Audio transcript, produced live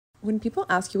When people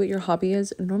ask you what your hobby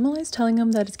is, normalize telling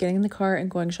them that it's getting in the car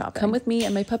and going shopping. Come with me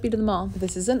and my puppy to the mall.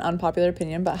 This is an unpopular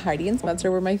opinion, but Heidi and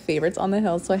Spencer were my favorites on the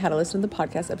hill, so I had to listen to the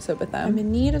podcast episode with them. I'm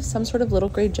in need of some sort of little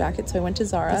gray jacket, so I went to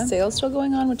Zara. The sale's still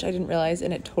going on, which I didn't realize,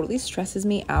 and it totally stresses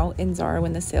me out in Zara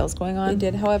when the sale's going on. They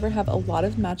did, however, have a lot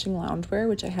of matching loungewear,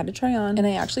 which I had to try on, and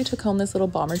I actually took home this little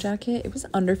bomber jacket. It was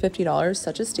under $50,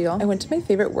 such a steal. I went to my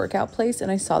favorite workout place,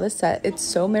 and I saw this set. It's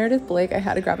so Meredith Blake, I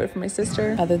had to grab it for my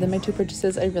sister. Other than my two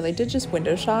purchases, I really did just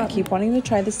window shop. I keep wanting to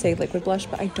try the Say liquid blush,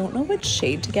 but I don't know what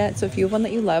shade to get, so if you have one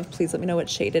that you love, please let me know what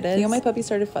shade it is. Theo, my puppy,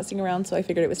 started fussing around, so I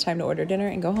figured it was time to order dinner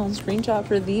and go home. Screenshot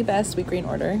for the best Sweetgreen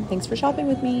order. Thanks for shopping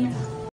with me.